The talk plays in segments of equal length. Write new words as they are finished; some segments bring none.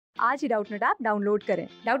आज ही Doubtnut app download करें।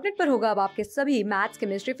 Doubtnut पर होगा अब आपके सभी मैथ्स,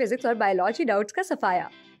 केमिस्ट्री, फिजिक्स और बायोलॉजी डाउट्स का सफाया।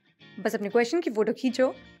 बस अपने क्वेश्चन की फोटो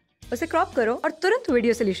खींचो, उसे क्रॉप करो और तुरंत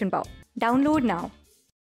वीडियो सोल्यूशन पाओ। Download now.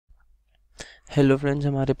 हेलो फ्रेंड्स,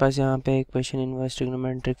 हमारे पास यहाँ पे एक क्वेश्चन इनवर्स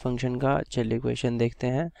ट्रिग्नोमेट्रिक फंक्शन का। चलिए क्वेश्चन देखते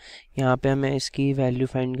हैं। यहाँ पे हमें इसकी वैल्यू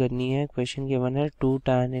फाइंड करनी है। क्वेश्चन गिवन है 2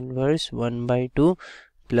 tan inverse 1/2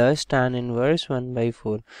 plus tan inverse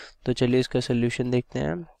 1/4। तो चलिए इसका सोल्यूशन देखते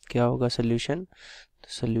हैं क्या होगा सोल्यूशन। तो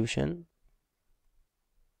सोल्यूशन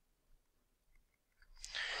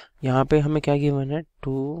यहाँ पे हमें क्या गिवन है,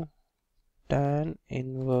 2 tan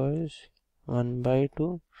inverse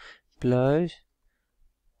 1/2 plus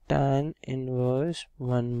tan inverse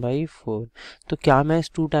 1/4। तो क्या मैं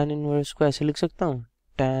इस 2 tan इनवर्स को ऐसे लिख सकता हूँ,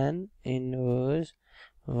 tan inverse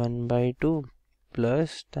 1/2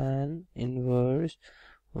 plus tan inverse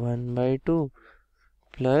 1/2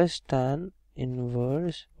 plus tan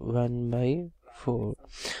inverse 1/4।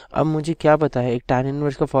 अब मुझे क्या पता है, एक tan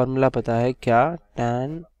इनवर्स का फॉर्मूला पता है क्या,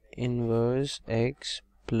 tan inverse x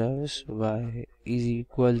plus y is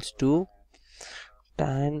equals to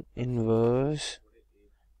tan inverse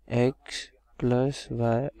x plus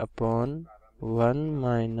Y upon 1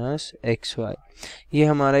 minus x Y. ये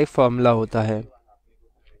हमारा एक फॉर्मूला होता है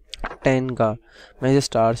 10 का। मैं इसे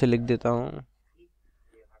स्टार से लिख देता हूँ।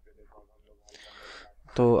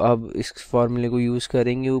 तो अब इस फॉर्मूले को यूज़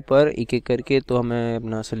करेंगे ऊपर एक एक करके, तो हमें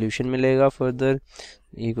अपना सोल्यूशन मिलेगा। फर्दर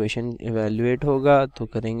ये क्वेश्चन इवेल्युएट होगा तो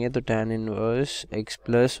करेंगे, तो tan inverse x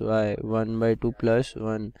plus Y 1/2 plus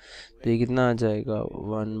 1, तो ये कितना आ जाएगा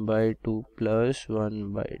 1/2 plus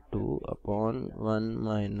 1/2 upon 1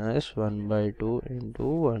 minus 1/2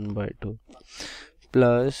 into 1/2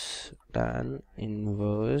 plus tan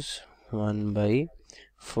inverse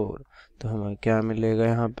 1/4। तो हमें क्या मिलेगा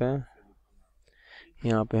यहाँ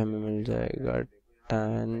पे हमें मिल जाएगा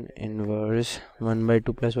tan इनवर्स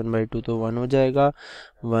 1/2 प्लस 1/2 तो 1 हो जाएगा,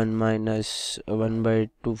 1 माइनस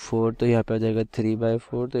 1/2 4, तो यहाँ पे आ जाएगा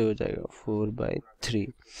 3/4, तो ये हो जाएगा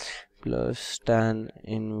 4/3 प्लस tan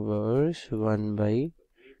इनवर्स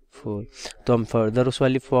 1/4। तो हम फर्दर उस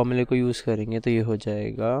वाली फॉर्मूले को यूज़ करेंगे, तो ये हो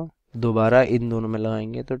जाएगा, दोबारा इन दोनों में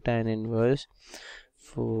लगाएंगे तो tan inverse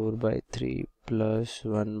 4/3 plus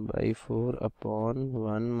 1/4 upon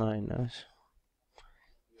 1 minus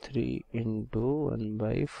 3 into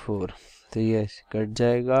 1/4। तो ये कट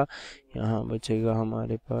जाएगा, यहाँ बचेगा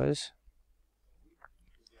हमारे पास,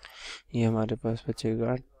 ये हमारे पास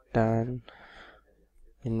बचेगा tan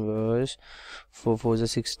इनवर्स 4 4 से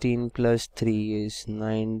 16 प्लस 3 इज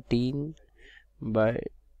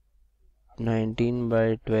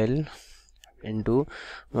 19/12 इंटू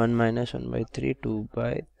 1 माइनस 1/3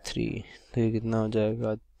 2/3। तो ये कितना हो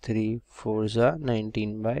जाएगा, 3 4 ज़ा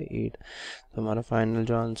 19/8। तो हमारा फाइनल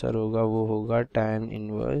जो आंसर होगा वो होगा tan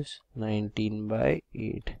inverse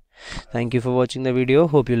 19/8। Thank you for watching the video,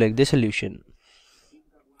 hope you like the solution.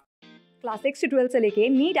 Class 6 से 12 से लेके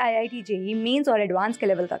नीट, IIT, JEE मेंस और एडवांस के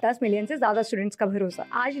लेवल तक 10 मिलियन से ज्यादा स्टूडेंट्स का भरोसा।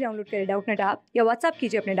 आज ही डाउनलोड करें डाउटनेट ऐप या व्हाट्सएप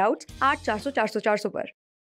कीजिए अपने डाउट्स 8400 400 400 पर।